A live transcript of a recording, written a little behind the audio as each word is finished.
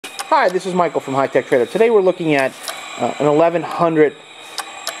Hi, this is Michael from High Tech Trader. Today we're looking at an 1100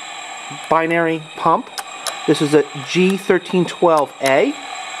 binary pump. This is a G1312A.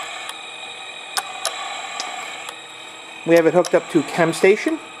 We have it hooked up to a chem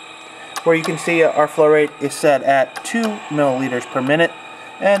station where you can see our flow rate is set at 2 milliliters per minute,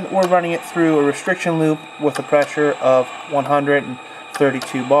 and we're running it through a restriction loop with a pressure of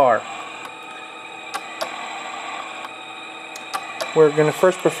 132 bar. We're going to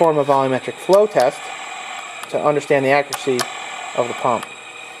first perform a volumetric flow test to understand the accuracy of the pump.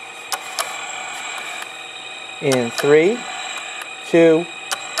 In 3, 2,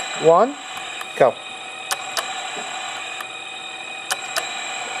 1, go.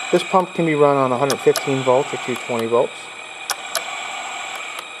 This pump can be run on 115 volts or 220 volts.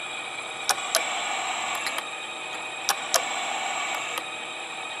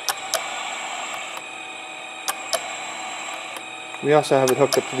 We also have it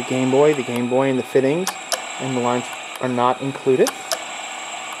hooked up to the Game Boy. The Game Boy and the fittings and the lines are not included.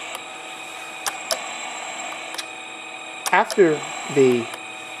 After the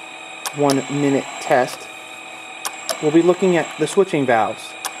 1 minute test, we'll be looking at the switching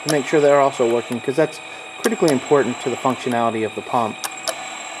valves to make sure they're also working, because that's critically important to the functionality of the pump.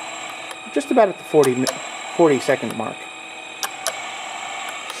 Just about at the 40 second mark.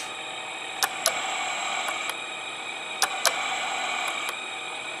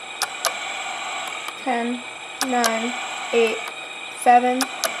 10, 9, 8, 7,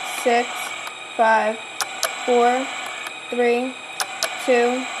 6, 5, 4, 3,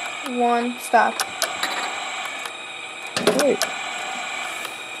 2, 1, stop. Great.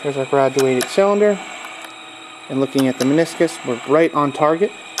 Here's our graduated cylinder. And looking at the meniscus, we're right on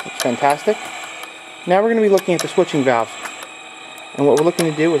target. That's fantastic. Now we're going to be looking at the switching valves. And what we're looking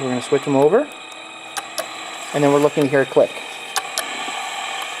to do is we're going to switch them over. And then we're looking to hear a click.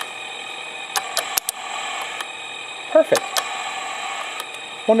 Perfect.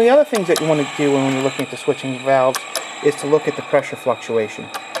 One of the other things that you want to do when you're looking at the switching valves is to look at the pressure fluctuation.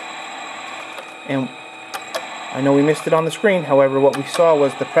 And I know we missed it on the screen, however what we saw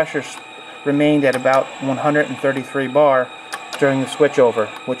was the pressure remained at about 133 bar during the switchover,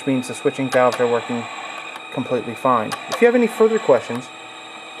 which means the switching valves are working completely fine. If you have any further questions,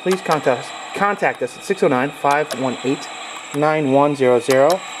 please contact us at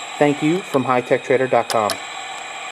 609-518-9100. Thank you from HiTechTrader.com.